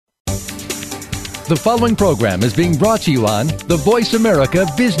The following program is being brought to you on the Voice America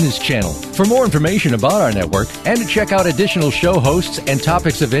Business Channel. For more information about our network and to check out additional show hosts and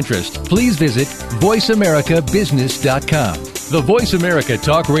topics of interest, please visit voiceamericabusiness.com. The Voice America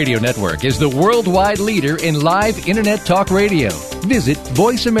Talk Radio Network is the worldwide leader in live Internet talk radio. Visit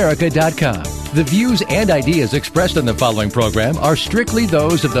voiceamerica.com. The views and ideas expressed on the following program are strictly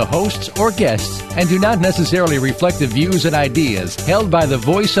those of the hosts or guests and do not necessarily reflect the views and ideas held by the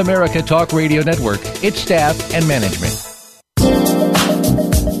Voice America Talk Radio Network, its staff, and management.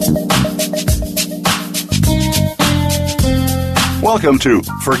 Welcome to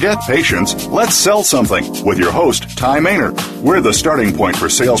Forget Patience, Let's Sell Something with your host, Ty Maynard. We're the starting point for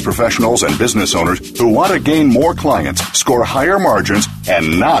sales professionals and business owners who want to gain more clients, score higher margins,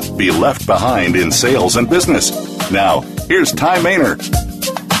 and not be left behind in sales and business. Now, here's Ty Maynard.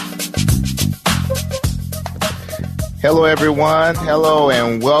 Hello, everyone. Hello,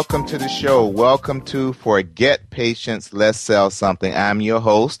 and welcome to the show. Welcome to Forget Patience, Let's Sell Something. I'm your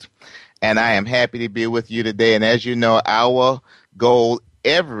host, and I am happy to be with you today. And as you know, our goal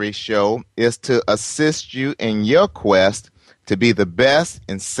every show is to assist you in your quest to be the best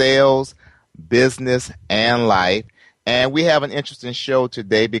in sales, business, and life. And we have an interesting show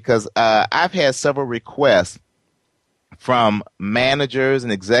today because I've had several requests from managers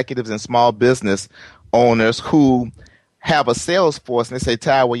and executives and small business owners who have a sales force, and they say,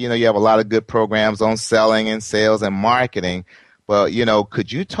 Ty, well, you have a lot of good programs on selling and sales and marketing, but, could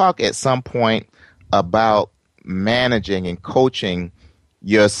you talk at some point about managing and coaching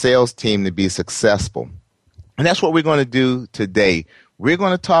your sales team to be successful? And that's what we're going to do today. We're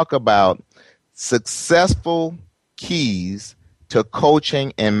going to talk about successful keys to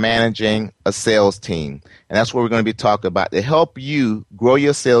coaching and managing a sales team. And that's what we're going to be talking about to help you grow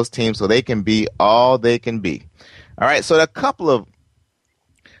your sales team so they can be all they can be. All right, so a couple of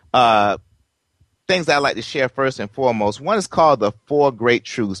things I'd like to share first and foremost. One is called the 4 Great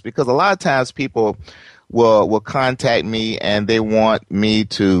Truths, because a lot of times people will contact me and they want me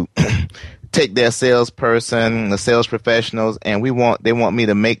to take their salesperson, the sales professionals, and they want me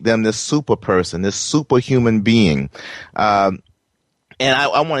to make them this super person, this superhuman being. And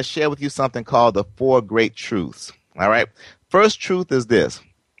I want to share with you something called the 4 Great Truths. All right. First truth is this: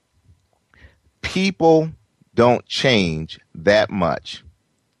 people don't change that much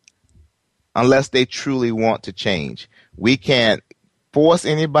unless they truly want to change. We can't force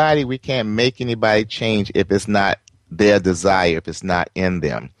anybody. We can't make anybody change if it's not their desire, if it's not in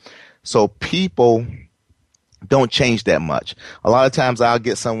them. So people don't change that much. A lot of times I'll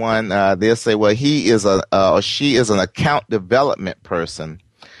get someone, they'll say, well, he is or she is an account development person,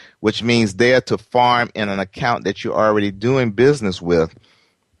 which means they're to farm in an account that you're already doing business with.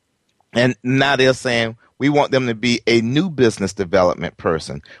 And now they're saying, we want them to be a new business development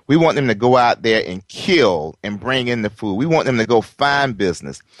person. We want them to go out there and kill and bring in the food. We want them to go find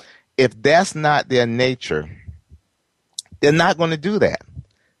business. If that's not their nature, they're not going to do that.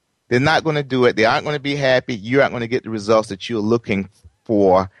 They're not going to do it. They aren't going to be happy. You aren't going to get the results that you're looking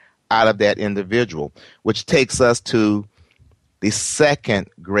for out of that individual, which takes us to the second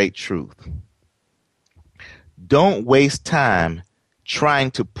great truth. Don't waste time trying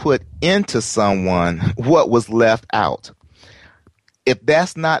to put into someone what was left out. If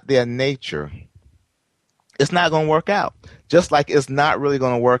that's not their nature, it's not going to work out. Just like it's not really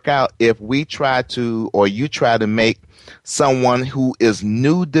going to work out if we try to, or you try to make someone who is a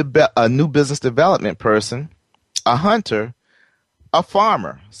new business development person, a hunter, a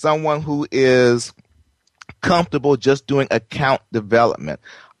farmer, someone who is comfortable just doing account development.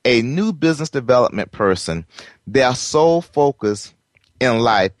 A new business development person, their sole focus in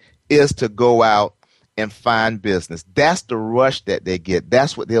life is to go out and find business. That's the rush that they get.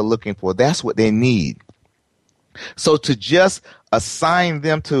 That's what they're looking for. That's what they need. So to just assign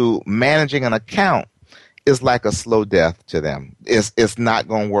them to managing an account is like a slow death to them. It's not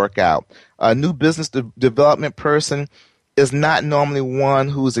going to work out. A new business development person is not normally one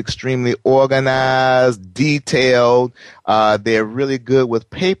who's extremely organized, detailed. They're really good with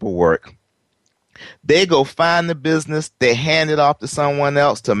paperwork. They go find the business, they hand it off to someone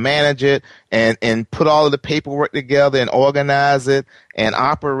else to manage it and put all of the paperwork together and organize it and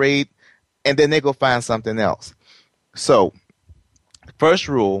operate, and then they go find something else. So, first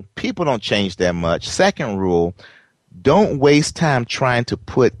rule, people don't change that much. Second rule, don't waste time trying to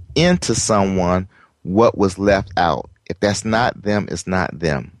put into someone what was left out. If that's not them, it's not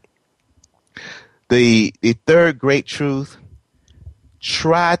them. The third great truth,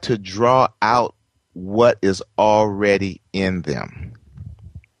 try to draw out what is already in them.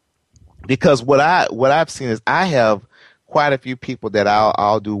 Because what I've seen is I have quite a few people that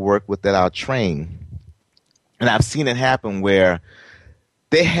I'll do work with, that I'll train. And I've seen it happen where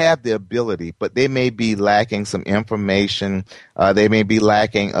they have the ability, but they may be lacking some information. They may be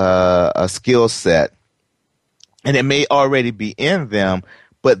lacking a skill set, and it may already be in them,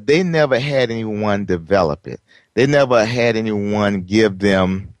 but they never had anyone develop it. They never had anyone give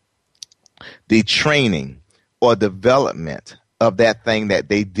them the training or development of that thing that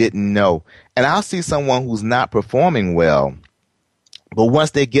they didn't know. And I'll see someone who's not performing well, but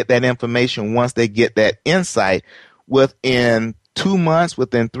once they get that information, once they get that insight, within 2 months,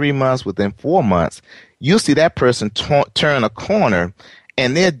 within 3 months, within 4 months, you'll see that person turn a corner,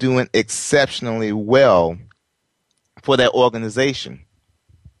 and they're doing exceptionally well for that organization.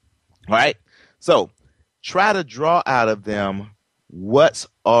 Right? So try to draw out of them what's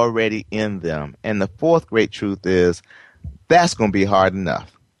already in them. And the fourth great truth is that's going to be hard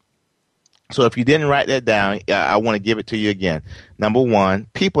enough. So if you didn't write that down, I want to give it to you again. Number one,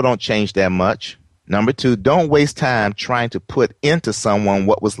 people don't change that much. Number two, don't waste time trying to put into someone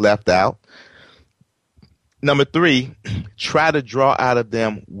what was left out. Number three, try to draw out of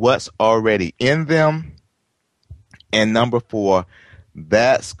them what's already in them. And number four,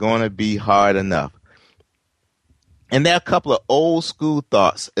 that's going to be hard enough. And there are a couple of old school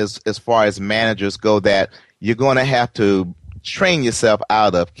thoughts as far as managers go that you're going to have to train yourself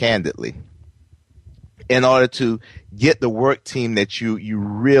out of, candidly, in order to get the work team that you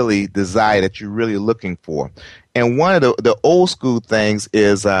really desire, that you're really looking for. And one of the old school things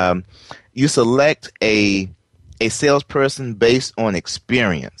is you select a salesperson based on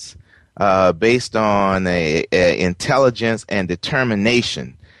experience, based on a intelligence and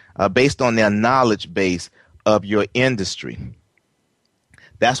determination, based on their knowledge base of your industry.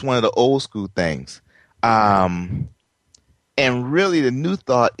 That's one of the old school things. And really the new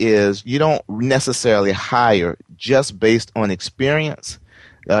thought is you don't necessarily hire just based on experience,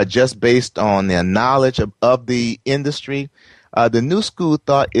 just based on their knowledge of the industry. The new school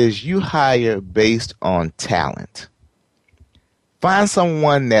thought is you hire based on talent. Find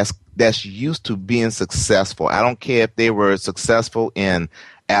someone that's used to being successful. I don't care if they were successful in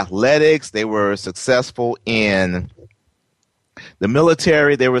athletics, they were successful in the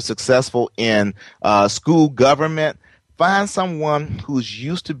military, they were successful in school government. Find someone who's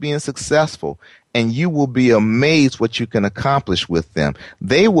used to being successful, and you will be amazed what you can accomplish with them.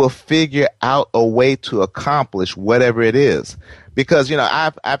 They will figure out a way to accomplish whatever it is. Because,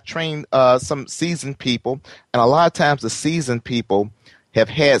 I've trained some seasoned people, and a lot of times the seasoned people have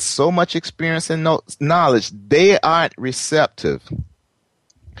had so much experience and knowledge, they aren't receptive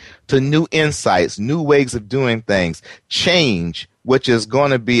to new insights, new ways of doing things, change, which is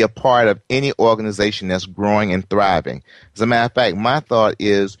going to be a part of any organization that's growing and thriving. As a matter of fact, my thought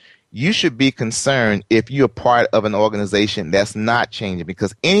is you should be concerned if you're part of an organization that's not changing,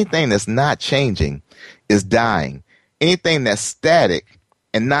 because anything that's not changing is dying. Anything that's static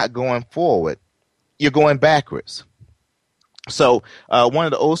and not going forward, you're going backwards. So one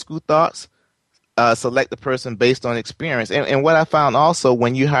of the old school thoughts, select the person based on experience. And what I found also,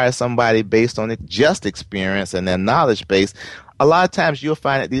 when you hire somebody based on just experience and their knowledge base, a lot of times you'll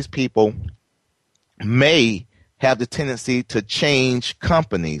find that these people may have the tendency to change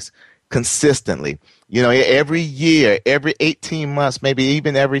companies consistently. Every year, every 18 months, maybe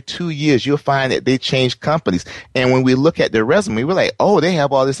even every 2 years, you'll find that they change companies. And when we look at their resume, we're like, oh, they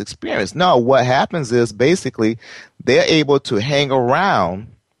have all this experience. No, what happens is basically they're able to hang around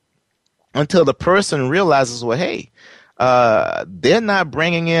until the person realizes, well, hey, they're not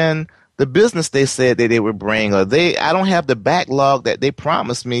bringing in the business they said that they would bring, or I don't have the backlog that they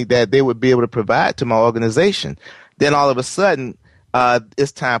promised me that they would be able to provide to my organization. Then all of a sudden,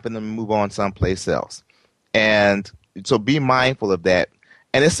 it's time for them to move on someplace else. And so be mindful of that.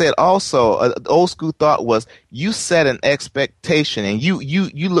 And it said also, the old school thought was you set an expectation, and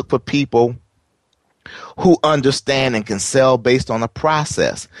you look for people who understand and can sell based on a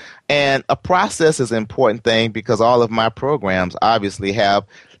process. And a process is an important thing because all of my programs obviously have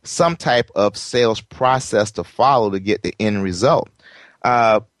some type of sales process to follow to get the end result.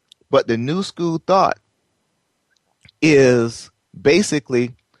 But the new school thought is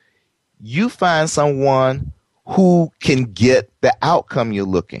basically you find someone who can get the outcome you're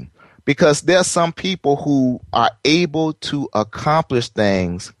looking. Because there's some people who are able to accomplish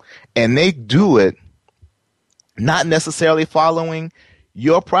things, and they do it not necessarily following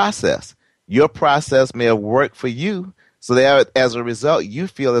your process. Your process may have worked for you, so that as a result, you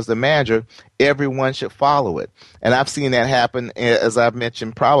feel as the manager, everyone should follow it. And I've seen that happen, as I've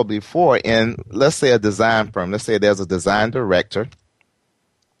mentioned probably before, in, let's say, a design firm. Let's say there's a design director.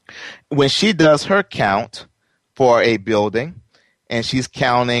 When she does her count for a building, and she's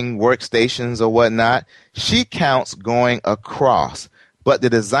counting workstations or whatnot, she counts going across. But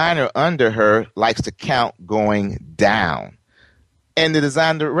the designer under her likes to count going down. And the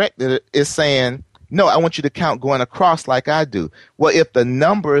design director is saying, no, I want you to count going across like I do. Well, if the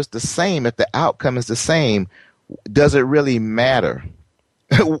number is the same, if the outcome is the same, does it really matter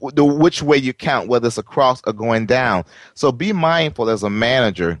which way you count, whether it's across or going down? So be mindful as a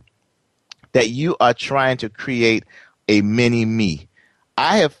manager that you are trying to create a mini me.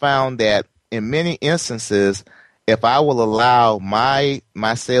 I have found that in many instances, if I will allow my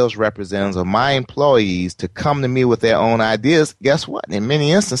sales representatives or my employees to come to me with their own ideas, guess what? In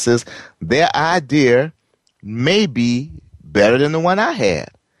many instances, their idea may be better than the one I had.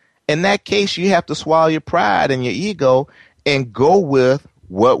 In that case, you have to swallow your pride and your ego and go with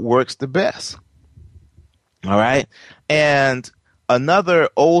what works the best. All right? And another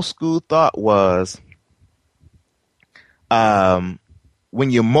old school thought was when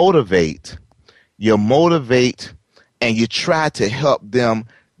you motivate and you try to help them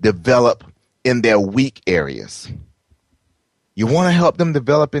develop in their weak areas. You want to help them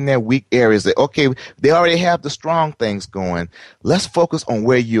develop in their weak areas. Okay, they already have the strong things going. Let's focus on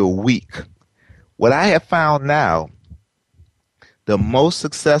where you're weak. What I have found now, the most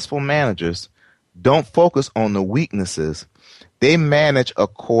successful managers don't focus on the weaknesses. They manage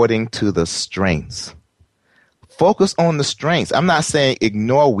according to the strengths. Focus on the strengths. I'm not saying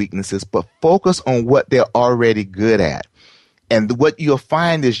ignore weaknesses, but focus on what they're already good at. And what you'll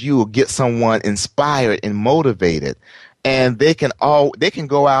find is you will get someone inspired and motivated, and they can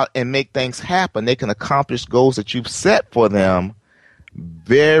go out and make things happen. They can accomplish goals that you've set for them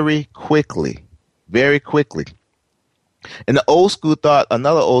very quickly, very quickly. And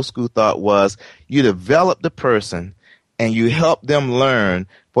another old school thought was you develop the person and you help them learn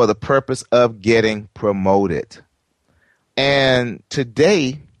for the purpose of getting promoted. And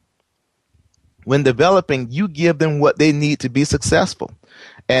today, when developing, you give them what they need to be successful.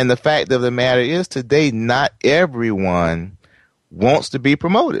 And the fact of the matter is today, not everyone wants to be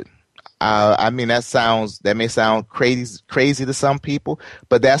promoted. That may sound crazy to some people,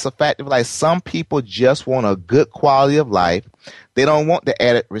 but that's a fact of life. Some people just want a good quality of life. They don't want the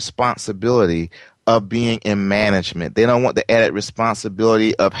added responsibility of being in management. They don't want the added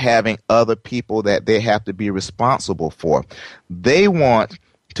responsibility of having other people that they have to be responsible for. They want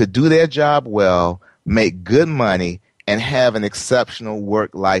to do their job well, make good money, and have an exceptional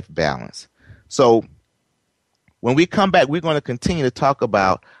work-life balance. So when we come back, we're going to continue to talk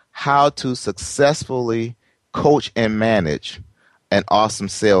about how to successfully coach and manage an awesome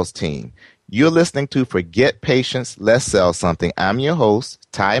sales team. You're listening to Forget Patience, Let's Sell Something. I'm your host,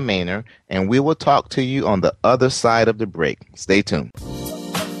 Ty Maynard, and we will talk to you on the other side of the break. Stay tuned.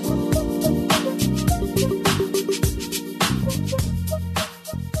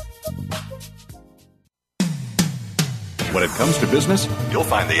 When it comes to business, you'll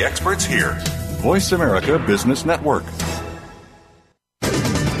find the experts here. Voice America Business Network.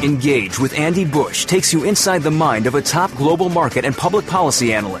 Engage with Andy Bush takes you inside the mind of a top global market and public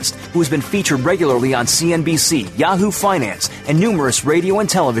policy analyst who has been featured regularly on CNBC, Yahoo Finance, and numerous radio and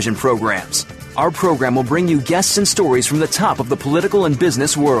television programs. Our program will bring you guests and stories from the top of the political and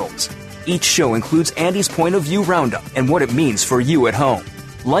business worlds. Each show includes Andy's point of view roundup and what it means for you at home.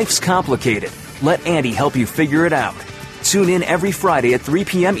 Life's complicated. Let Andy help you figure it out. Tune in every Friday at 3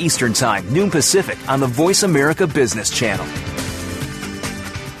 p.m. Eastern Time, noon Pacific, on the Voice America Business Channel.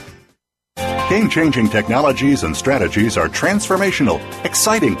 Game-changing technologies and strategies are transformational,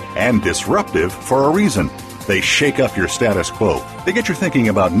 exciting, and disruptive for a reason. They shake up your status quo. They get you thinking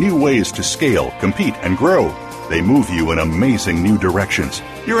about new ways to scale, compete, and grow. They move you in amazing new directions.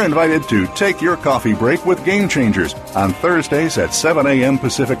 You're invited to take your coffee break with Game Changers on Thursdays at 7 a.m.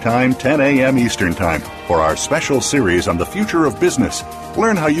 Pacific Time, 10 a.m. Eastern Time for our special series on the future of business.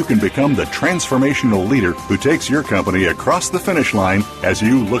 Learn how you can become the transformational leader who takes your company across the finish line as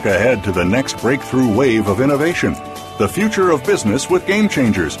you look ahead to the next breakthrough wave of innovation. The Future of Business with Game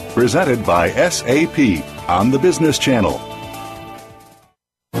Changers, presented by SAP on the Business Channel.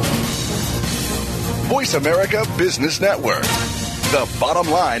 Voice America Business Network, the bottom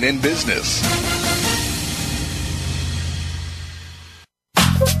line in business.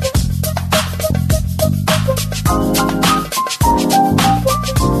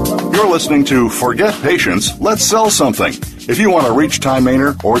 You're listening to Forget Patience, Let's Sell Something. If you want to reach Ty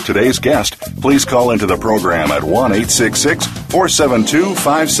Maynard or today's guest, please call into the program at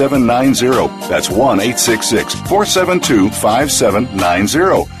 1-866-472-5790. That's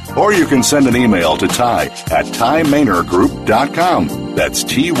 1-866-472-5790. Or you can send an email to Ty at TyMaynardGroup.com. That's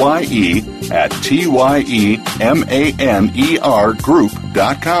TYE at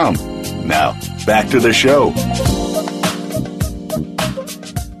TYEMANERgroup.com. Now, back to the show.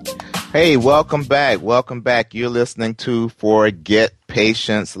 Hey, welcome back. Welcome back. You're listening to Forget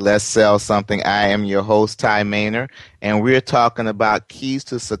Patience, Let's Sell Something. I am your host, Ty Maynard, and we're talking about keys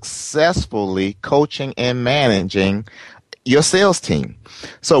to successfully coaching and managing your sales team.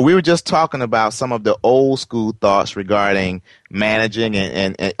 So we were just talking about some of the old school thoughts regarding managing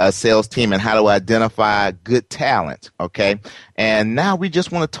and a sales team and how to identify good talent, okay? And now we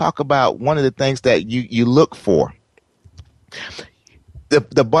just want to talk about one of the things that you look for.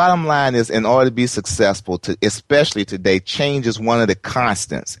 The bottom line is, in order to be successful, especially today, change is one of the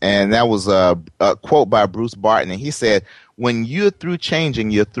constants. And that was a quote by Bruce Barton. And he said, when you're through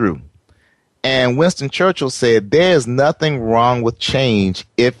changing, you're through. And Winston Churchill said, there's nothing wrong with change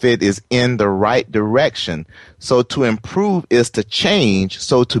if it is in the right direction. So to improve is to change.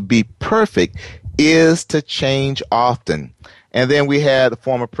 So to be perfect is to change often. And then we had the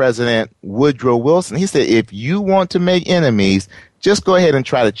former president, Woodrow Wilson. He said, if you want to make enemies, just go ahead and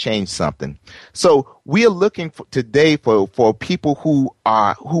try to change something. So we are looking today for people who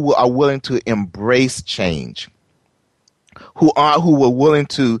are willing to embrace change, who are willing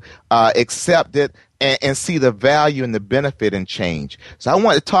to accept it and see the value and the benefit in change. So I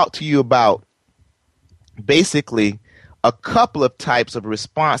want to talk to you about basically a couple of types of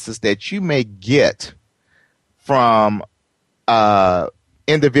responses that you may get from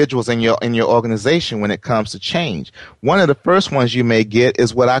individuals in your organization when it comes to change. One of the first ones you may get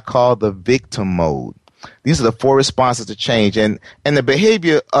is what I call the victim mode. These are the 4 responses to change. And the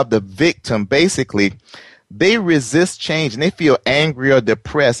behavior of the victim, basically, they resist change and they feel angry or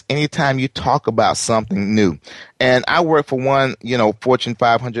depressed anytime you talk about something new. And I work for one, Fortune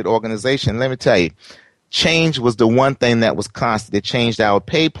 500 organization. Let me tell you, change was the one thing that was constant. They changed our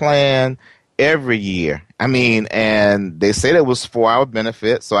pay plan every year. And they said it was for our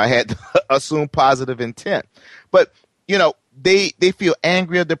benefit, so I had to assume positive intent. But, they feel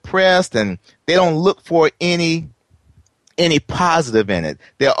angry or depressed, and they don't look for any positive in it.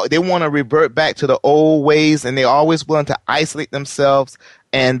 They want to revert back to the old ways, and they're always willing to isolate themselves,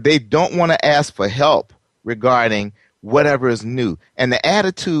 and they don't want to ask for help regarding whatever is new. And the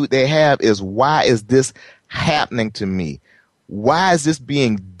attitude they have is, why is this happening to me? Why is this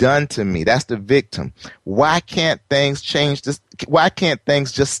being done to me? That's the victim. Why can't things change? Why can't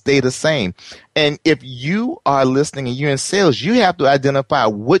things just stay the same? And if you are listening and you're in sales, you have to identify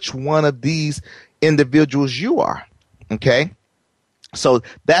which one of these individuals you are. Okay? So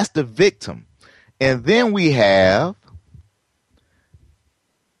that's the victim. And then we have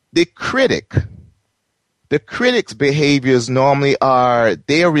the critic. The critic's behaviors normally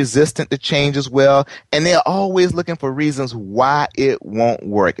they're resistant to change as well, and they're always looking for reasons why it won't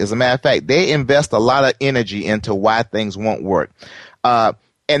work. As a matter of fact, they invest a lot of energy into why things won't work. And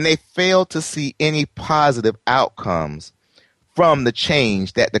they fail to see any positive outcomes from the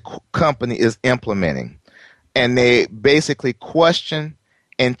change that the company is implementing. And they basically question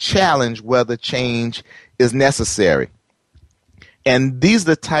and challenge whether change is necessary. And these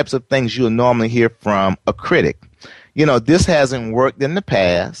are the types of things you'll normally hear from a critic. This hasn't worked in the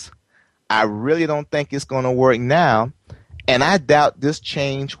past. I really don't think it's going to work now. And I doubt this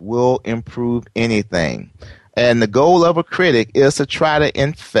change will improve anything. And the goal of a critic is to try to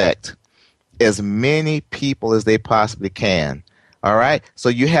infect as many people as they possibly can. All right? So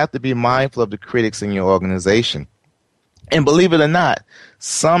you have to be mindful of the critics in your organization. And believe it or not,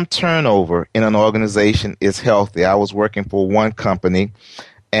 some turnover in an organization is healthy. I was working for one company,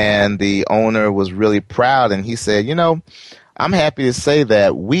 and the owner was really proud, and he said, I'm happy to say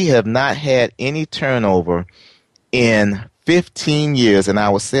that we have not had any turnover in 15 years in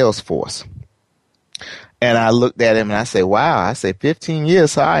our sales force. And I looked at him, and I said, wow. I said, 15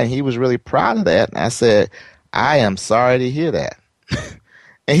 years, sorry. And he was really proud of that. And I said, I am sorry to hear that.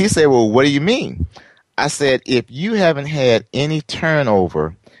 And he said, well, what do you mean? I said, if you haven't had any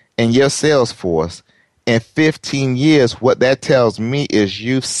turnover in your sales force in 15 years, what that tells me is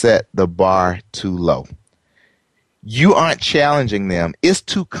you've set the bar too low. You aren't challenging them. It's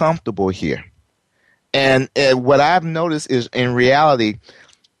too comfortable here. And what I've noticed is, in reality,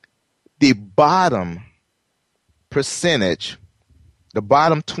 the bottom percentage, the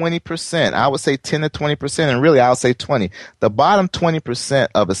bottom 20%, I would say 10 to 20%, and really I'll say 20. The bottom 20%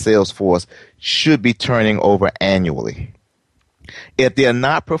 of a sales force should be turning over annually. If they're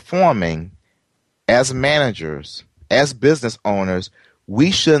not performing as managers, as business owners, we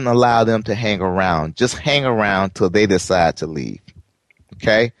shouldn't allow them to hang around. Just hang around till they decide to leave.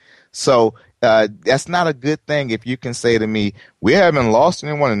 Okay? So That's not a good thing if you can say to me, we haven't lost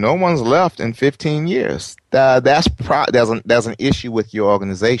anyone and no one's left in 15 years. There's an issue with your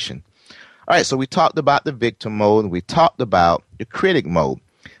organization. All right, so we talked about the victim mode. We talked about the critic mode.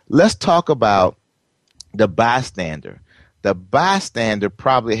 Let's talk about the bystander. The bystander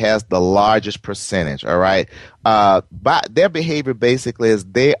probably has the largest percentage, all right? Their behavior basically is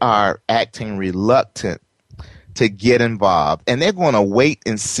they are acting reluctant to get involved, and they're going to wait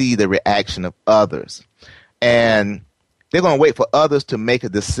and see the reaction of others. And they're going to wait for others to make a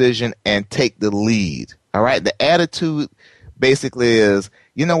decision and take the lead, all right? The attitude basically is,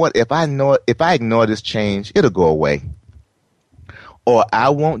 you know what, if I ignore this change, it'll go away. Or I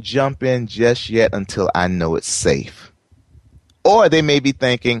won't jump in just yet until I know it's safe. Or they may be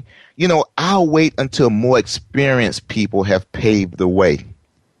thinking, you know, I'll wait until more experienced people have paved the way.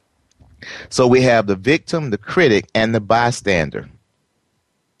 So we have the victim, the critic, and the bystander.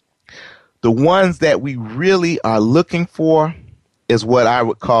 The ones that we really are looking for is what I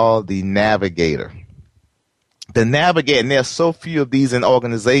would call the navigator. The navigator, and there's so few of these in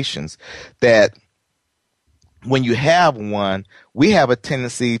organizations that when you have one, we have a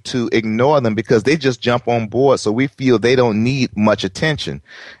tendency to ignore them because they just jump on board, so we feel they don't need much attention.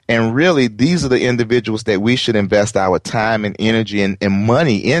 And really, these are the individuals that we should invest our time and energy and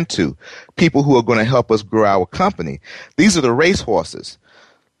money into, people who are going to help us grow our company. These are the racehorses.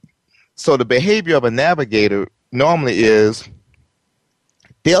 So the behavior of a navigator normally is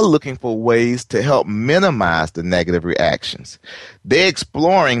they're looking for ways to help minimize the negative reactions. They're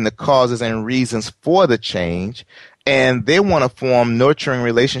exploring the causes and reasons for the change, and they want to form nurturing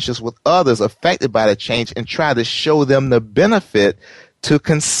relationships with others affected by the change and try to show them the benefit to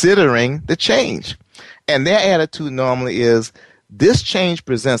considering the change. And their attitude normally is, this change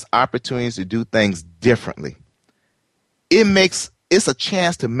presents opportunities to do things differently. It's a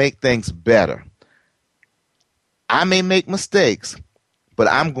chance to make things better. I may make mistakes, but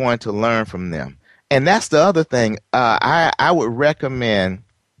I'm going to learn from them. And that's the other thing. I would recommend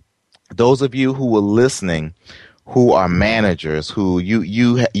those of you who are listening, who are managers, who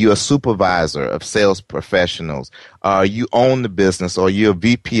you're a supervisor of sales professionals, you own the business, or you're a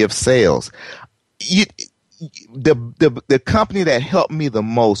VP of sales. The company that helped me the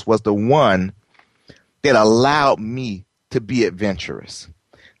most was the one that allowed me to be adventurous.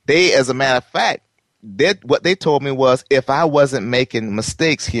 They, as a matter of fact, what they told me was, if I wasn't making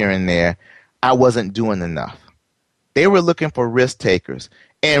mistakes here and there, I wasn't doing enough. They were looking for risk takers.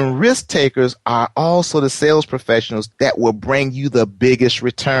 And risk takers are also the sales professionals that will bring you the biggest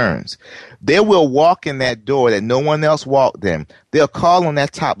returns. They will walk in that door that no one else walked in. They'll call on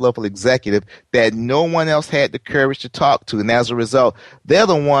that top level executive that no one else had the courage to talk to. And as a result, they're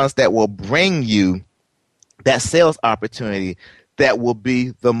the ones that will bring you that sales opportunity that will be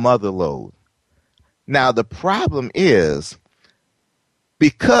the mother lode. Now, the problem is,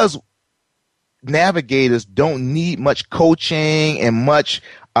 because navigators don't need much coaching and much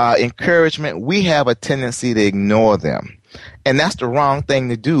encouragement, we have a tendency to ignore them. And that's the wrong thing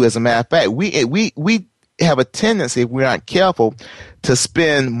to do. As a matter of fact, we have a tendency, if we're not careful, to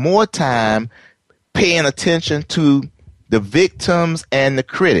spend more time paying attention to the victims and the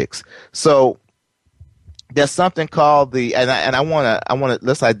critics. So there's something called I want to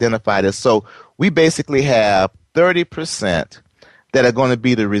let's identify this. So we basically have 30% that are going to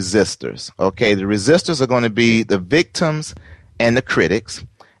be the resistors. Okay, the resistors are going to be the victims and the critics.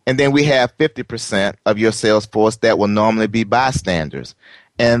 And then we have 50% of your sales force that will normally be bystanders.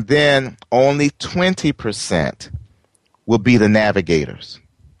 And then only 20% will be the navigators.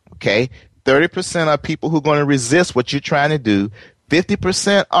 Okay, 30% are people who are going to resist what you're trying to do.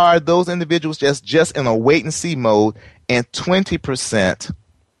 50% are those individuals just in a wait-and-see mode, and 20%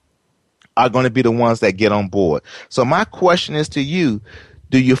 are going to be the ones that get on board. So my question is to you,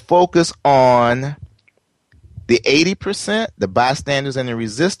 do you focus on the 80%, the bystanders and the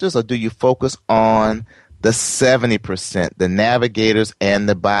resistors, or do you focus on the 70%, the navigators and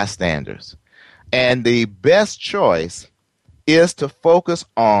the bystanders? And the best choice is to focus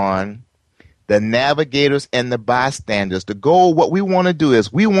on the navigators and the bystanders. The goal, what we want to do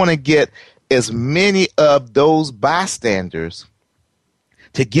is we want to get as many of those bystanders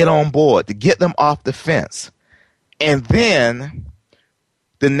to get on board, to get them off the fence. And then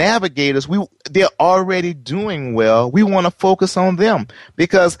the navigators, they're already doing well. We want to focus on them,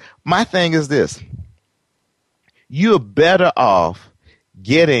 because my thing is this. You're better off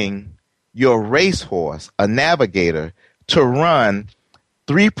getting your racehorse, a navigator, to run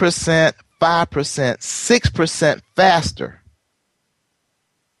 3%, 5%, 6% faster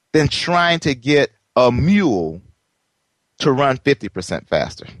than trying to get a mule to run 50%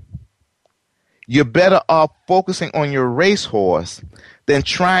 faster. You're better off focusing on your racehorse than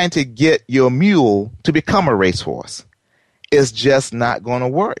trying to get your mule to become a racehorse. It's just not going to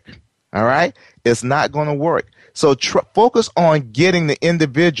work. All right? It's not going to work. So focus on getting the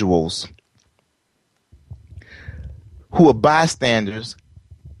individuals who are bystanders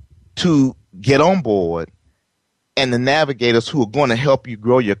to get on board, and the navigators who are going to help you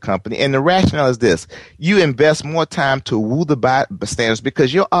grow your company. And the rationale is this: you invest more time to woo the bystanders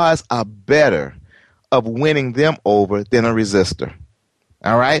because your odds are better of winning them over than a resistor.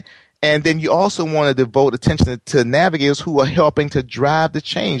 All right? And then you also want to devote attention to navigators who are helping to drive the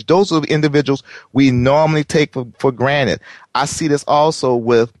change. Those are the individuals we normally take for granted. I see this also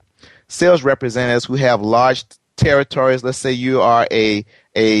with sales representatives who have large territories. Let's say you are a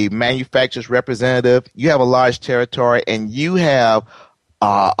manufacturer's representative. You have a large territory and you have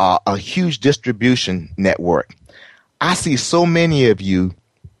a huge distribution network. I see so many of you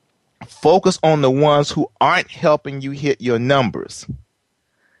focus on the ones who aren't helping you hit your numbers.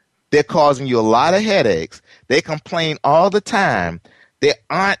 They're causing you a lot of headaches. They complain all the time. They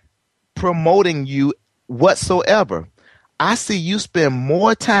aren't promoting you whatsoever. I see you spend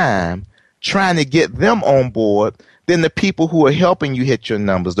more time trying to get them on board than the people who are helping you hit your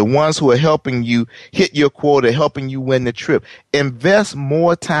numbers, the ones who are helping you hit your quota, helping you win the trip. Invest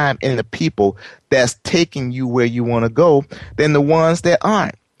more time in the people that's taking you where you want to go than the ones that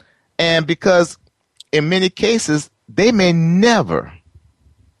aren't. And because in many cases, they may never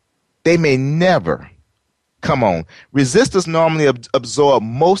come on. Resistors normally absorb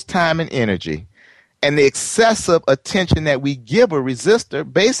most time and energy. And the excessive attention that we give a resistor,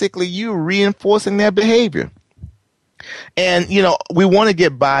 basically you're reinforcing their behavior. And, we want to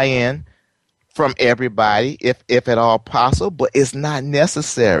get buy-in from everybody if at all possible, but it's not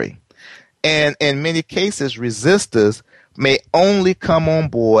necessary. And in many cases, resistors may only come on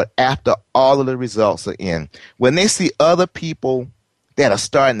board after all of the results are in. When they see other people that are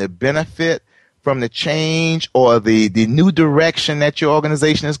starting to benefit from the change or the new direction that your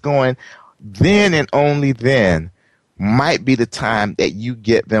organization is going, then and only then might be the time that you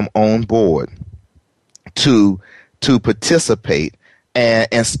get them on board to participate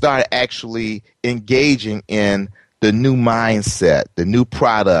and start actually engaging in the new mindset, the new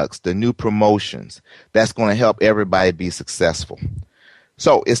products, the new promotions that's going to help everybody be successful.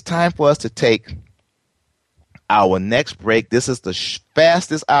 So it's time for us to take our next break. This is the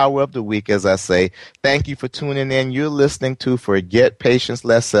fastest hour of the week, as I say. Thank you for tuning in. You're listening to Forget Patience,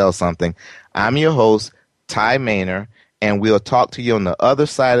 Let's Sell Something. I'm your host, Ty Maynor, and we'll talk to you on the other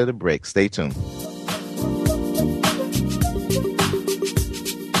side of the break. Stay tuned.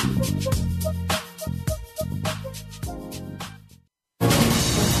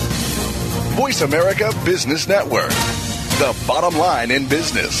 Voice America Business Network, the bottom line in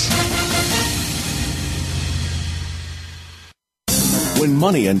business. When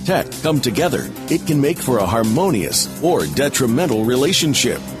money and tech come together, it can make for a harmonious or detrimental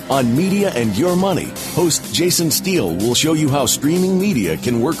relationship. On Media and Your Money, host Jason Steele will show you how streaming media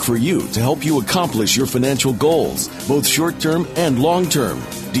can work for you to help you accomplish your financial goals, both short-term and long-term.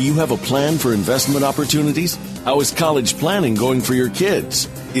 Do you have a plan for investment opportunities? How is college planning going for your kids?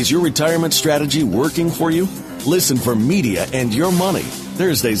 Is your retirement strategy working for you? Listen for Media and Your Money,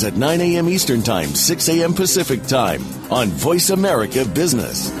 Thursdays at 9 a.m. Eastern Time, 6 a.m. Pacific Time on Voice America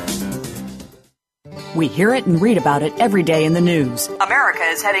Business. We hear it and read about it every day in the news. America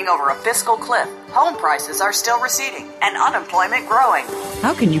is heading over a fiscal cliff. Home prices are still receding and unemployment growing.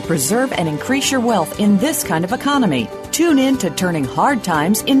 How can you preserve and increase your wealth in this kind of economy? Tune in to Turning Hard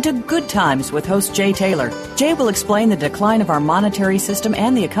Times into Good Times with host Jay Taylor. Jay will explain the decline of our monetary system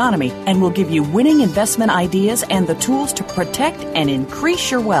and the economy and will give you winning investment ideas and the tools to protect and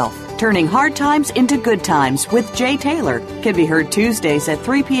increase your wealth. Turning Hard Times into Good Times with Jay Taylor can be heard Tuesdays at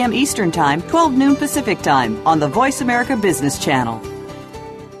 3 p.m. Eastern Time, 12 noon Pacific Time on the Voice America Business Channel.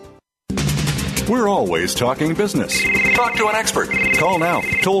 We're always talking business. Talk to an expert. Call now,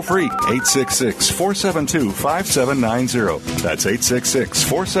 toll free, 866-472-5790. That's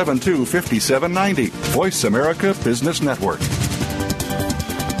 866-472-5790. Voice America Business Network.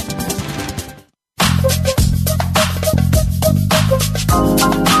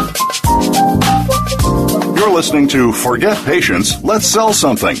 You're listening to Forget Patience, Let's Sell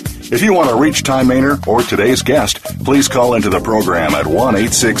Something. If you want to reach Ty Maynor or today's guest, please call into the program at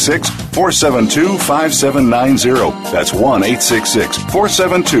 1-866-472-5790. That's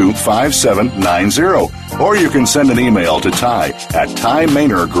 1-866-472-5790. Or you can send an email to Ty at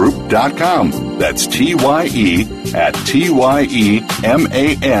TyMaynor.com. That's TYE at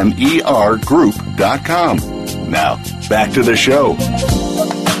TYEMANER Group.com. Now, back to the show.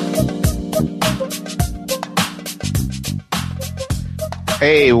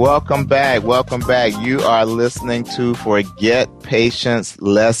 Hey, welcome back. Welcome back. You are listening to Forget Patience,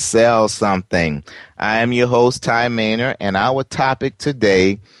 Let's Sell Something. I am your host, Ty Maynard, and our topic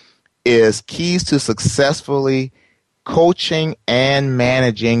today is keys to successfully coaching and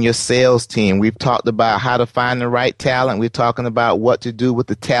managing your sales team. We've talked about how to find the right talent. We're talking about what to do with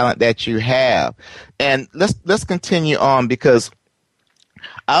the talent that you have. And let's continue on, because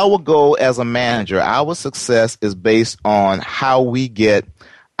our goal as a manager, our success is based on how we get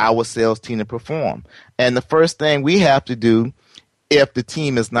our sales team to perform. And the first thing we have to do, if the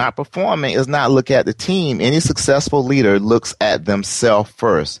team is not performing, is not look at the team. Any successful leader looks at themselves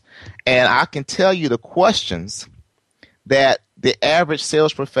first. And I can tell you the questions that the average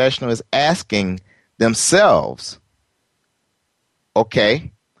sales professional is asking themselves,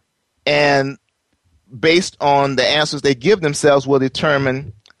 okay? And based on the answers they give themselves will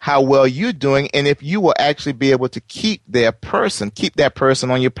determine how well you're doing and if you will actually be able to keep that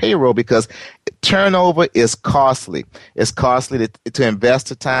person on your payroll, because turnover is costly. It's costly to invest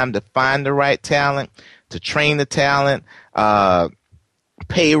the time to find the right talent, to train the talent,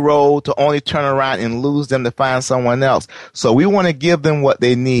 payroll, to only turn around and lose them to find someone else. So we want to give them what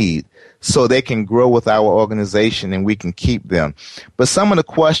they need so they can grow with our organization and we can keep them. But some of the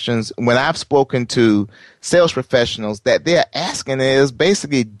questions, when I've spoken to sales professionals, that they're asking is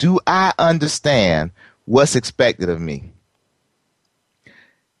basically, do I understand what's expected of me?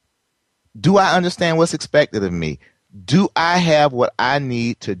 Do I understand what's expected of me? Do I have what I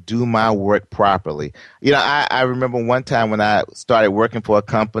need to do my work properly? You know, I remember one time when I started working for a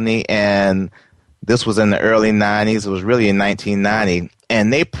company, and this was in the early 90s. It was really in 1990.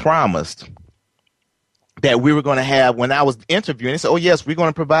 And they promised that we were going to have, when I was interviewing, they said, oh, yes, we're going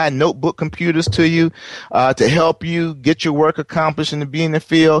to provide notebook computers to you to help you get your work accomplished and to be in the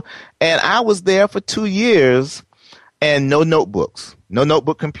field. And I was there for 2 years and no notebooks, no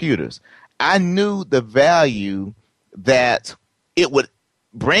notebook computers. I knew the value that it would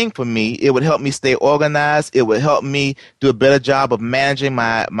bring for me. It would help me stay organized. It would help me do a better job of managing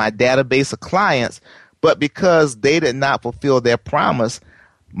my database of clients. But because they did not fulfill their promise,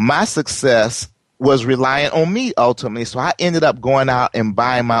 my success was reliant on me ultimately. So I ended up going out and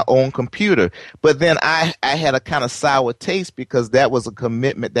buying my own computer. But then I had a kind of sour taste, because that was a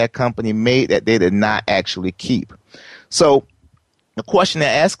commitment that company made that they did not actually keep. So the question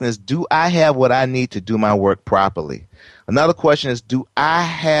they're asking is, do I have what I need to do my work properly? Another question is, do I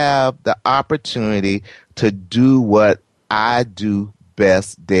have the opportunity to do what I do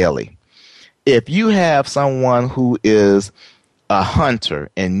best daily? If you have someone who is a hunter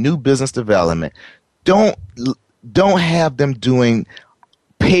in new business development, don't have them doing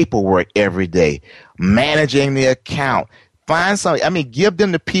paperwork every day, managing the account. Find something. Give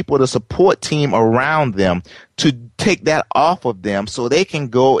them the people, the support team around them, to take that off of them so they can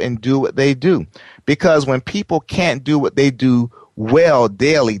go and do what they do. Because when people can't do what they do well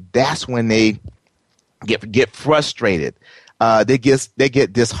daily, that's when they get frustrated. They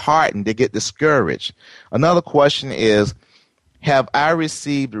get disheartened. They get discouraged. Another question is, have I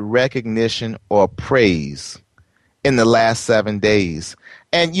received recognition or praise in the last 7 days?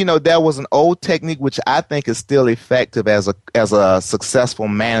 And, you know, that was an old technique which I think is still effective as a successful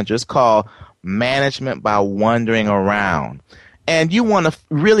manager. It's called management by wandering around. And you want to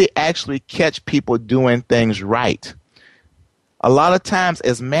really actually catch people doing things right. A lot of times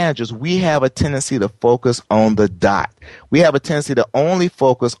as managers, we have a tendency to focus on the dot. We have a tendency to only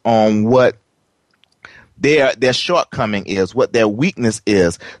focus on what their shortcoming is, what their weakness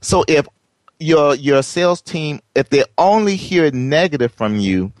is. So if your sales team, if they only hear negative from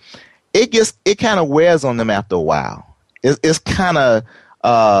you, it kind of wears on them after a while. It's kind of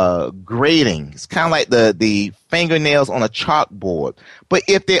grating. It's kind of like the fingernails on a chalkboard. But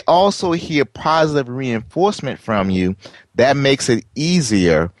if they also hear positive reinforcement from you, that makes it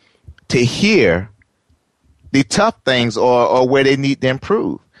easier to hear the tough things or where they need to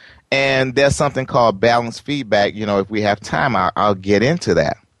improve. And there's something called balanced feedback. You know, if we have time, I'll get into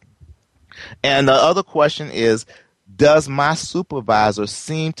that. And the other question is, does my supervisor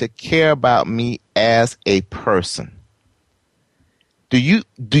seem to care about me as a person? Do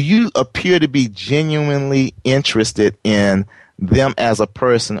you appear to be genuinely interested in them as a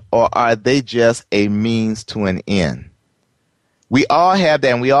person, or are they just a means to an end? We all have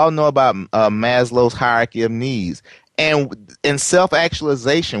that, and we all know about Maslow's hierarchy of needs. And in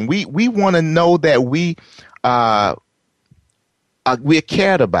self-actualization, we want to know that we're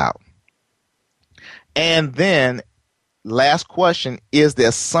cared about. And then, last question, is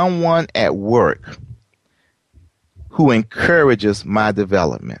there someone at work who encourages my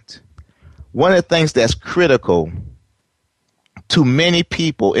development? One of the things that's critical to many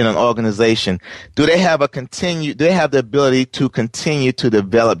people in an organization, do they have the ability to continue to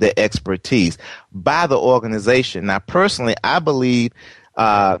develop their expertise by the organization? Now, personally, I believe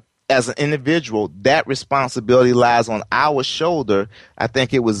as an individual, that responsibility lies on our shoulder. I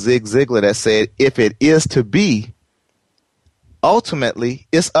think it was Zig Ziglar that said, if it is to be, ultimately,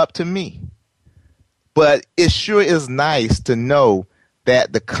 it's up to me. But it sure is nice to know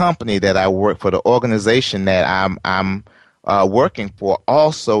that the company that I work for, the organization that I'm working for,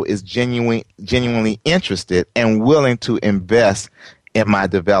 also is genuinely interested and willing to invest in my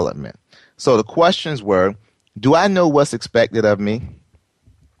development. So the questions were, do I know what's expected of me?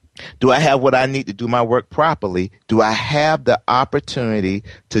 Do I have what I need to do my work properly? Do I have the opportunity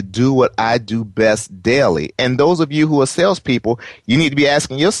to do what I do best daily? And those of you who are salespeople, you need to be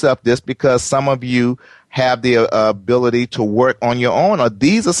asking yourself this, because some of you have the ability to work on your own, or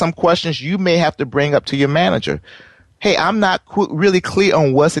these are some questions you may have to bring up to your manager. Hey, I'm not really clear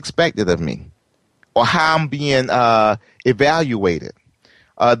on what's expected of me or how I'm being evaluated.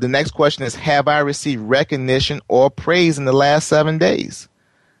 The next question is, have I received recognition or praise in the last 7 days?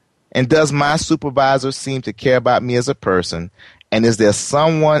 And does my supervisor seem to care about me as a person? And is there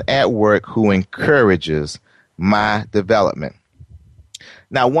someone at work who encourages my development?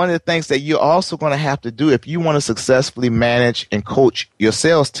 Now, one of the things that you're also going to have to do if you want to successfully manage and coach your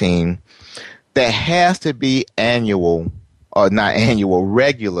sales team, there has to be regular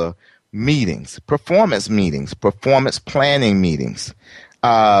meetings, performance planning meetings,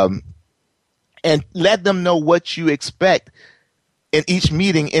 and let them know what you expect in each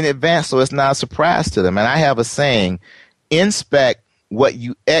meeting in advance, so it's not a surprise to them. And I have a saying, inspect what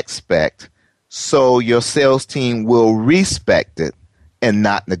you expect so your sales team will respect it and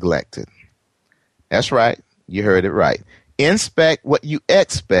not neglect it. That's right. You heard it right. Inspect what you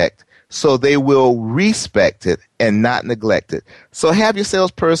expect so they will respect it and not neglect it. So have your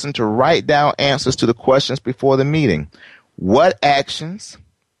salesperson to write down answers to the questions before the meeting. What actions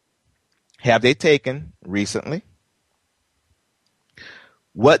have they taken recently?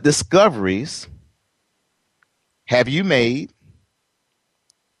 What discoveries have you made?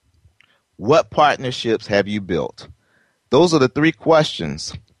 What partnerships have you built? Those are the 3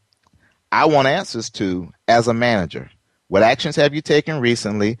 questions I want answers to as a manager. What actions have you taken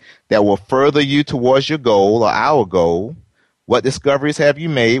recently that will further you towards your goal or our goal? What discoveries have you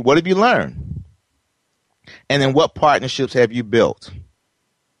made? What have you learned? And then what partnerships have you built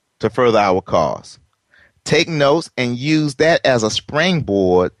to further our cause? Take notes and use that as a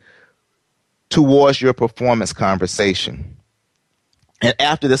springboard towards your performance conversation. And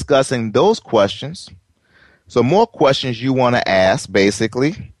after discussing those questions, so more questions you want to ask,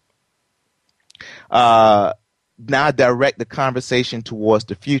 basically, now direct the conversation towards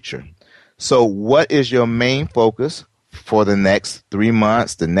the future. So what is your main focus for the next 3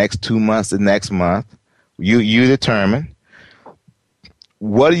 months, the next 2 months, the next month? You determine.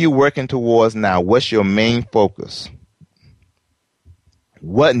 What are you working towards now? What's your main focus?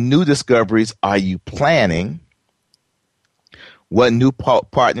 What new discoveries are you planning? What new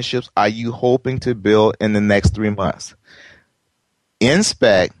partnerships are you hoping to build in the next 3 months?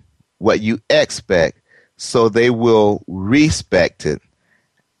 Inspect what you expect so they will respect it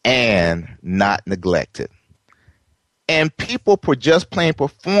and not neglect it. And people just plain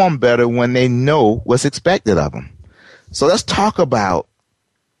perform better when they know what's expected of them. So let's talk about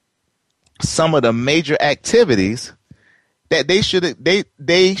some of the major activities that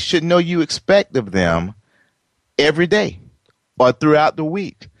they should know you expect of them every day or throughout the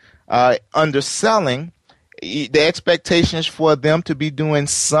week. Underselling, the expectation is for them to be doing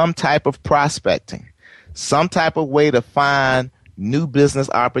some type of prospecting, some type of way to find new business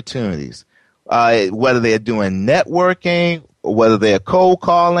opportunities, whether they're doing networking, whether they're cold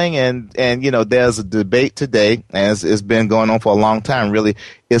calling, and there's a debate today, and it's been going on for a long time, really,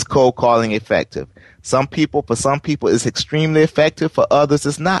 is cold calling effective? For some people, it's extremely effective. For others,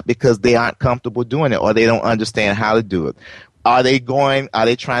 it's not, because they aren't comfortable doing it or they don't understand how to do it. Are they trying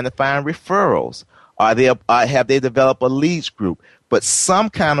to find referrals? Have they developed a leads group? But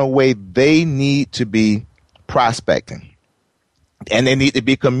some kind of way they need to be prospecting. And they need to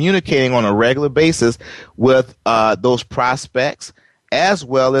be communicating on a regular basis with those prospects as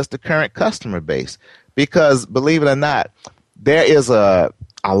well as the current customer base. Because believe it or not, there is a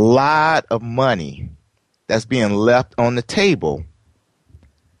lot of money that's being left on the table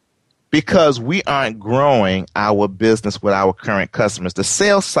because we aren't growing our business with our current customers. The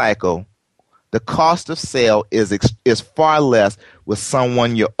sales cycle, the cost of sale is far less with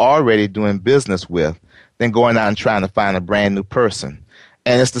someone you're already doing business with than going out and trying to find a brand new person.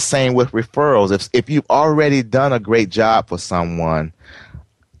 And it's the same with referrals. If you've already done a great job for someone,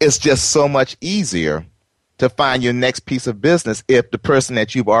 it's just so much easier to find your next piece of business if the person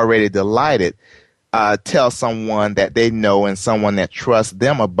that you've already delighted tells someone that they know and someone that trusts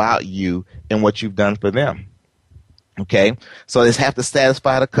them about you and what you've done for them. Okay? So they have to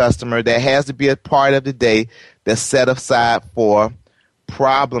satisfy the customer. There has to be a part of the day that's set aside for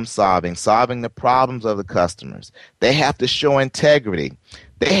problem solving the problems of the customers. They have to show integrity.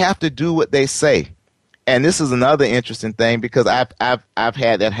 They have to do what they say. And this is another interesting thing, because I've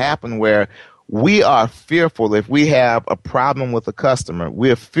had that happen where we are fearful. If we have a problem with a customer,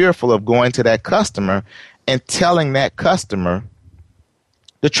 we're fearful of going to that customer and telling that customer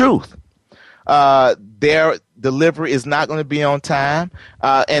the truth. Their delivery is not going to be on time.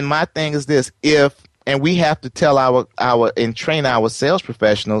 And my thing is this, and we have to tell our and train our sales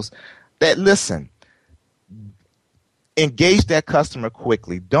professionals that, listen, engage that customer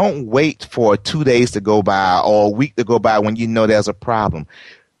quickly. Don't wait for 2 days to go by or a week to go by when you know there's a problem.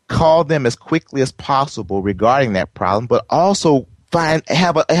 Call them as quickly as possible regarding that problem, but also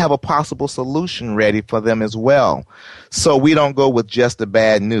have a possible solution ready for them as well, so we don't go with just the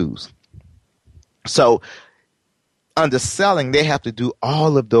bad news. So underselling, they have to do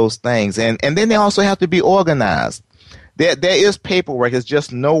all of those things, and then they also have to be organized. There is paperwork. There's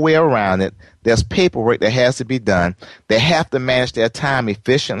just no way around it. There's paperwork that has to be done. They have to manage their time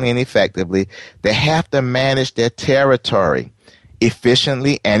efficiently and effectively. They have to manage their territory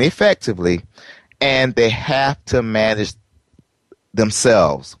efficiently and effectively, and they have to manage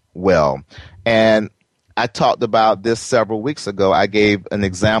themselves well. And I talked about this several weeks ago. I gave an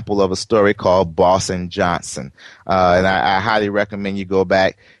example of a story called Boss & Johnson, and I highly recommend you go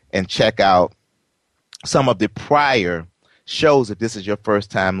back and check out some of the prior shows if this is your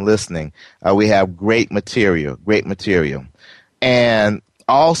first time listening. We have great material. And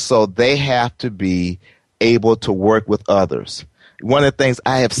also, they have to be able to work with others. One of the things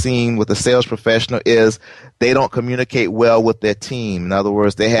I have seen with a sales professional is they don't communicate well with their team. In other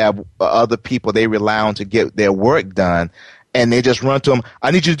words, they have other people they rely on to get their work done, and they just run to them,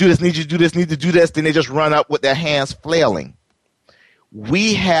 I need you to do this, need you to do this, need to do this. Then they just run up with their hands flailing.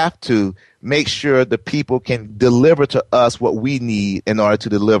 We have to make sure the people can deliver to us what we need in order to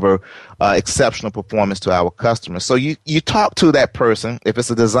deliver exceptional performance to our customers. So you talk to that person. If it's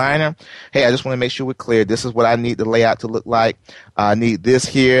a designer, hey, I just want to make sure we're clear. This is what I need the layout to look like. I need this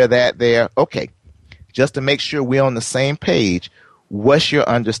here, that, there. Okay. Just to make sure we're on the same page, what's your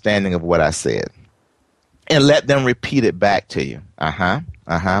understanding of what I said? And let them repeat it back to you.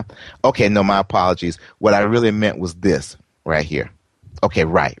 Okay, no, my apologies. What I really meant was this right here. Okay,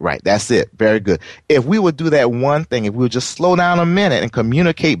 right. That's it. Very good. If we would do that one thing, if we would just slow down a minute and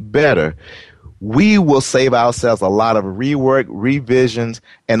communicate better, we will save ourselves a lot of rework, revisions,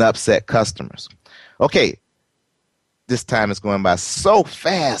 and upset customers. Okay, this time is going by so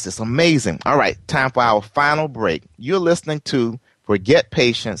fast. It's amazing. All right, time for our final break. You're listening to Forget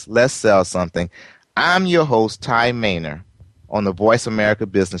Patience, Let's Sell Something. I'm your host, Ty Maynor, on the Voice America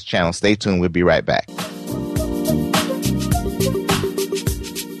Business Channel. Stay tuned. We'll be right back.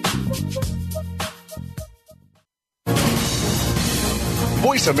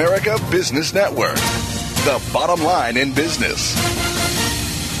 Voice America Business Network, the bottom line in business.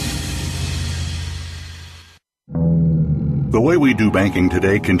 The way we do banking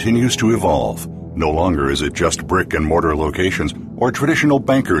today continues to evolve. No longer is it just brick and mortar locations or traditional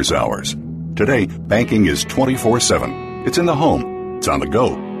banker's hours. Today, banking is 24/7. It's in the home. It's on the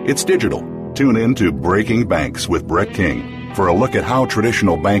go. It's digital. Tune in to Breaking Banks with Brett King for a look at how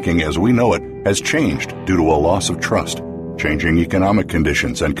traditional banking as we know it has changed due to a loss of trust, changing economic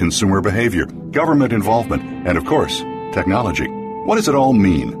conditions and consumer behavior, government involvement, and, of course, technology. What does it all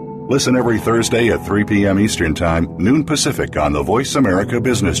mean? Listen every Thursday at 3 p.m. Eastern Time, noon Pacific on the Voice America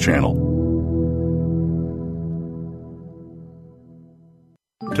Business Channel.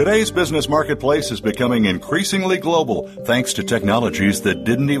 Today's business marketplace is becoming increasingly global thanks to technologies that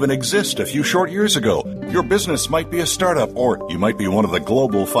didn't even exist a few short years ago. Your business might be a startup, or you might be one of the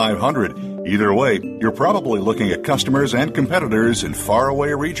Global 500. Either way, you're probably looking at customers and competitors in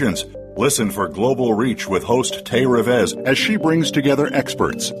faraway regions. Listen for Global Reach with host Tay Revez as she brings together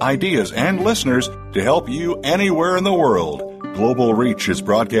experts, ideas, and listeners to help you anywhere in the world. Global Reach is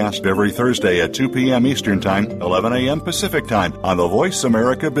broadcast every Thursday at 2 p.m. Eastern Time, 11 a.m. Pacific Time on the Voice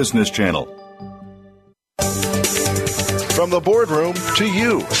America Business Channel. From the boardroom to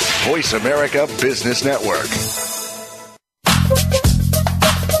you, Voice America Business Network.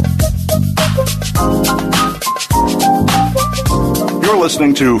 You're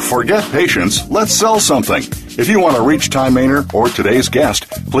listening to Forget Patience, Let's Sell Something If you want to reach Ty Maynard or today's guest,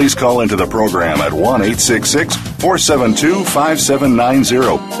 please call into the program at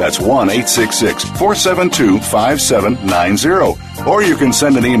 1-866-472-5790. That's 1-866-472-5790. Or you can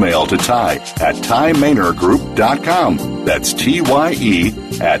send an email to Ty at TyMaynardGroup.com. That's TYE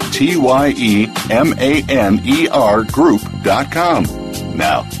at TYEMANERGroup.com.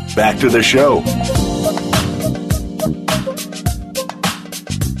 Now, back to the show.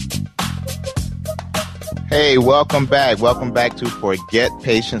 Hey, welcome back. Welcome back to Forget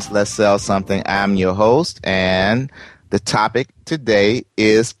Patience, Let's Sell Something. I'm your host, and the topic today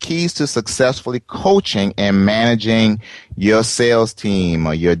is keys to successfully coaching and managing your sales team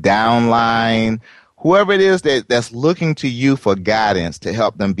or your downline, whoever it is that's looking to you for guidance to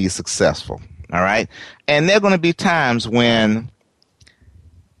help them be successful. All right? And there are going to be times when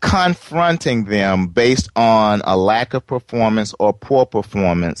confronting them based on a lack of performance or poor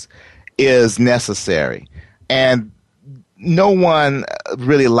performance is necessary. And no one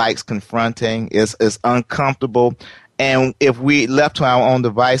really likes confronting. It's uncomfortable. And if we left to our own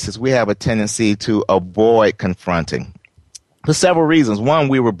devices, we have a tendency to avoid confronting for several reasons. One,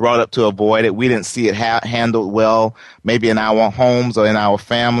 we were brought up to avoid it. We didn't see it handled well, maybe in our homes or in our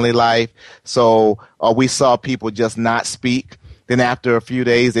family life. So we saw people just not speak. Then after a few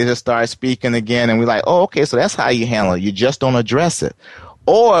days, they just started speaking again. And we're like, oh, okay, so that's how you handle it. You just don't address it.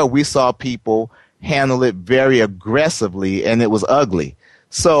 Or we saw people handle it very aggressively, and it was ugly.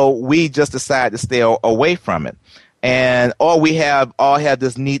 So we just decided to stay away from it. And we all have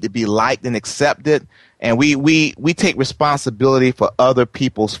this need to be liked and accepted, and we take responsibility for other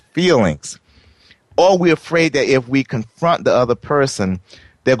people's feelings. Or we're afraid that if we confront the other person,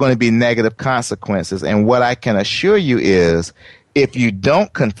 there are going to be negative consequences. And what I can assure you is, if you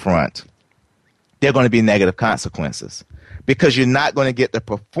don't confront, there are going to be negative consequences, because you're not going to get the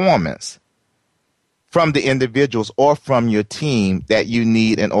performance from the individuals or from your team that you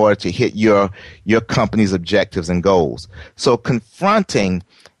need in order to hit your company's objectives and goals. So confronting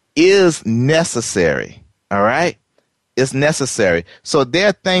is necessary, all right? It's necessary. So there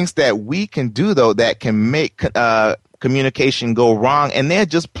are things that we can do, though, that can make communication go wrong, and they're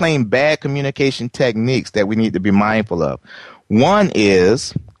just plain bad communication techniques that we need to be mindful of. One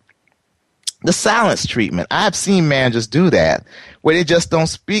is the silence treatment. I've seen managers do that, where they just don't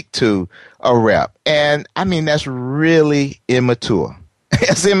speak to a rep. And, I mean, that's really immature.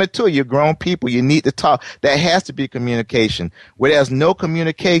 It's immature. You're grown people. You need to talk. That has to be communication. Where there's no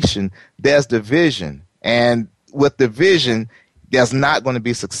communication, there's division. And with division, there's not going to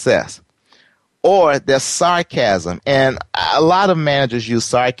be success. Or there's sarcasm. And a lot of managers use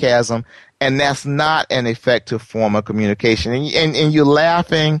sarcasm, and that's not an effective form of communication. And you're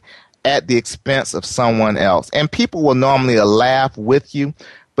laughing at the expense of someone else. And people will normally laugh with you,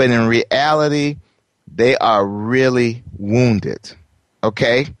 but in reality, they are really wounded,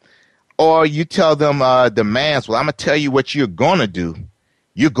 okay? Or you tell them demands, well, I'm going to tell you what you're going to do.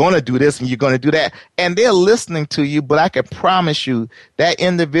 You're going to do this and you're going to do that. And they're listening to you, but I can promise you that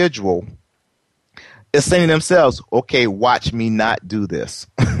individual is saying to themselves, okay, watch me not do this.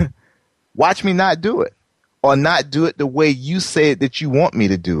 Watch me not do it, or not do it the way you said that you want me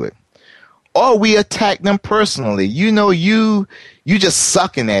to do it. Or we attack them personally. You know, you just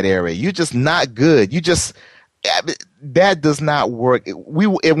suck in that area. You're just not good. That does not work.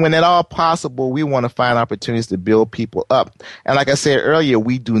 When at all possible, we want to find opportunities to build people up. And like I said earlier,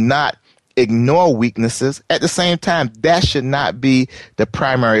 we do not ignore weaknesses. At the same time, that should not be the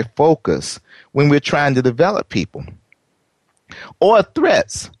primary focus when we're trying to develop people. Or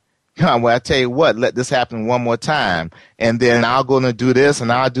threats. Well, I tell you what, let this happen one more time, and then I'll go and do this,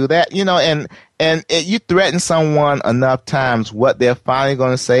 and I'll do that. You know, and you threaten someone enough times, what they're finally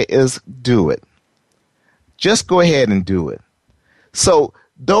going to say is, do it. Just go ahead and do it. So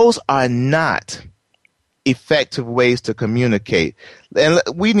those are not effective ways to communicate. And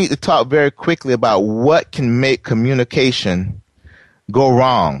we need to talk very quickly about what can make communication go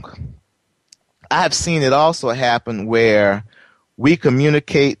wrong. I've seen it also happen where we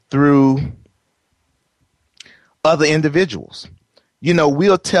communicate through other individuals. You know,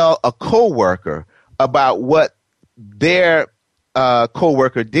 we'll tell a coworker about what their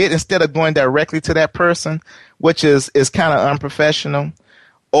coworker did instead of going directly to that person, which is kind of unprofessional.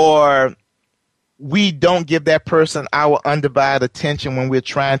 Or we don't give that person our undivided attention when we're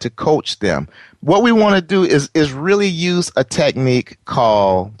trying to coach them. What we want to do is really use a technique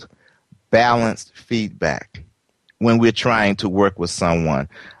called balanced feedback when we're trying to work with someone.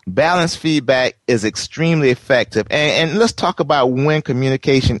 Balanced feedback is extremely effective. And let's talk about when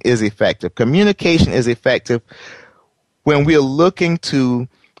communication is effective. Communication is effective when we're looking to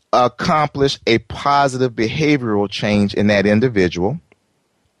accomplish a positive behavioral change in that individual.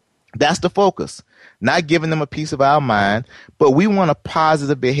 That's the focus. Not giving them a piece of our mind, but we want a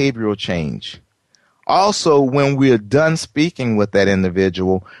positive behavioral change. Also, when we're done speaking with that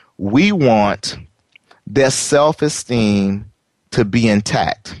individual, we want their self-esteem to be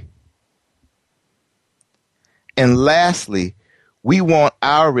intact. And lastly, we want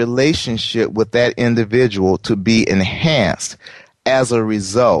our relationship with that individual to be enhanced as a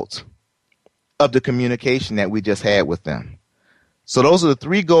result of the communication that we just had with them. So those are the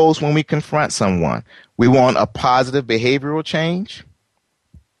three goals when we confront someone. We want a positive behavioral change.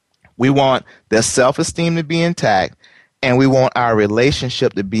 We want their self-esteem to be intact. And we want our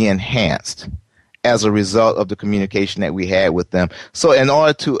relationship to be enhanced as a result of the communication that we had with them. So in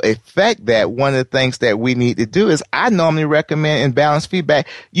order to effect that, one of the things that we need to do is I normally recommend in balanced feedback,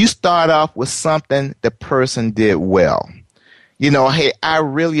 you start off with something the person did well. You know, hey, I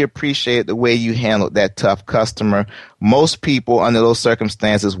really appreciate the way you handled that tough customer. Most people under those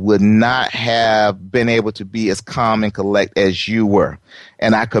circumstances would not have been able to be as calm and collect as you were.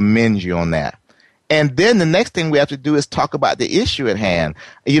 And I commend you on that. And then the next thing we have to do is talk about the issue at hand.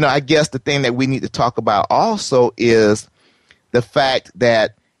 You know, I guess the thing that we need to talk about also is the fact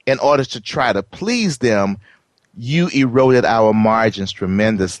that in order to try to please them, you eroded our margins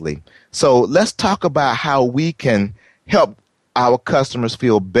tremendously. So let's talk about how we can help our customers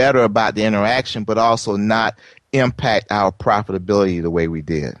feel better about the interaction, but also not impact our profitability the way we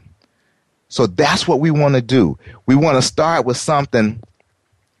did. So that's what we want to do. We want to start with something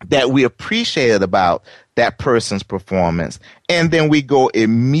that we appreciated about that person's performance, and then we go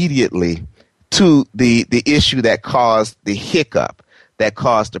immediately to the issue that caused the hiccup, that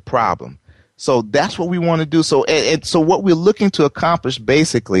caused the problem. So that's what we want to do. So so what we're looking to accomplish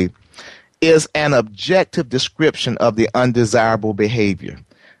basically is an objective description of the undesirable behavior,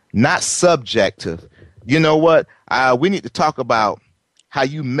 not subjective. You know what? We need to talk about how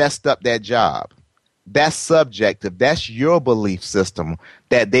you messed up that job. That's subjective. That's your belief system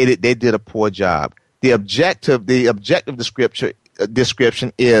that they did a poor job. The objective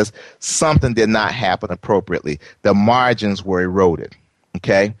description is something did not happen appropriately. The margins were eroded.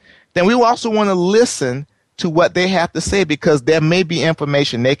 Okay? Then we also want to listen to what they have to say, because there may be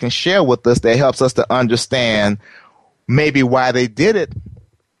information they can share with us that helps us to understand maybe why they did it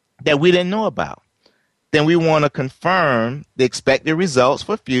that we didn't know about. Then we want to confirm the expected results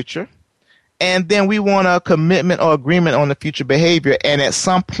for future. And then we want a commitment or agreement on the future behavior. And at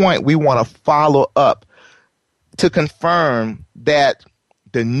some point, we want to follow up to confirm that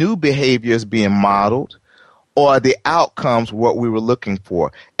the new behavior is being modeled or the outcomes what we were looking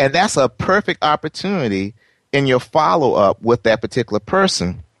for. And that's a perfect opportunity in your follow-up with that particular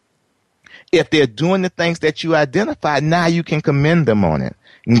person. If they're doing the things that you identified, now you can commend them on it.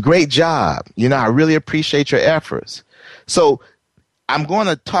 And great job. You know, I really appreciate your efforts. So I'm going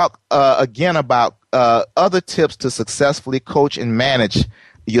to talk again about other tips to successfully coach and manage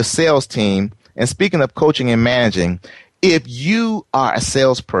your sales team. And speaking of coaching and managing, if you are a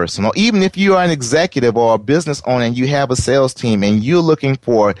salesperson, or even if you are an executive or a business owner and you have a sales team and you're looking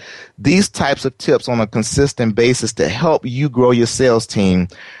for these types of tips on a consistent basis to help you grow your sales team,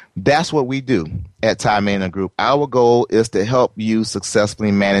 that's what we do at Ty Maynard Group. Our goal is to help you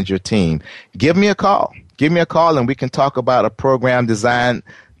successfully manage your team. Give me a call. Give me a call and we can talk about a program designed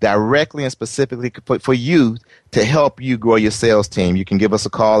directly and specifically for you to help you grow your sales team. You can give us a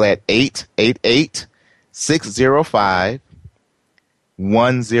call at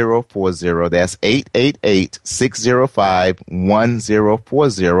 888-605-1040. That's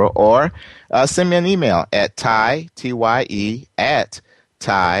 888-605-1040. Or send me an email at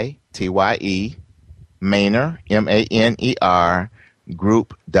Maynard, M-A-N-E-R,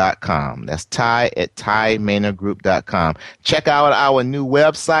 group.com. That's Ty at TyMaynardGroup.com. Check out our new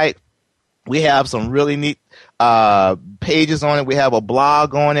website. We have some really neat pages on it. We have a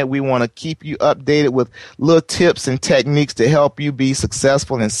blog on it. We want to keep you updated with little tips and techniques to help you be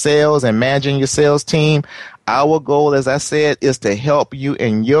successful in sales and managing your sales team. Our goal, as I said, is to help you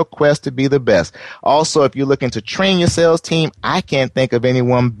in your quest to be the best. Also, if you're looking to train your sales team, I can't think of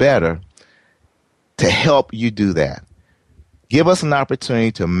anyone better to help you do that. Give us an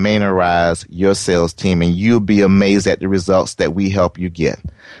opportunity to Maynardize your sales team, and you'll be amazed at the results that we help you get.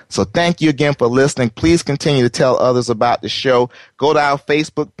 So thank you again for listening. Please continue to tell others about the show. Go to our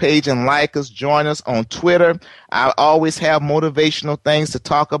Facebook page and like us. Join us on Twitter. I always have motivational things to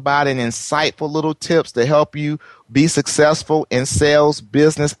talk about and insightful little tips to help you be successful in sales,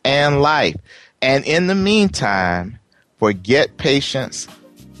 business, and life. And in the meantime, forget patience.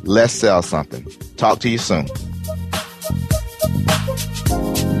 Let's sell something. Talk to you soon.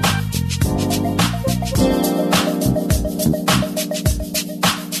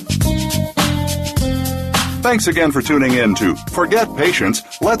 Thanks again for tuning in to Forget Patience,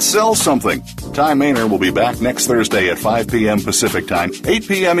 Let's Sell Something. Ty Maynard will be back next Thursday at 5 p.m. Pacific Time, 8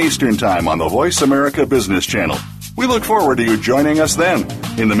 p.m. Eastern Time on the Voice America Business Channel. We look forward to you joining us then.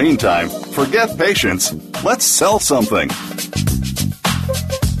 In the meantime, forget patience. Let's sell something.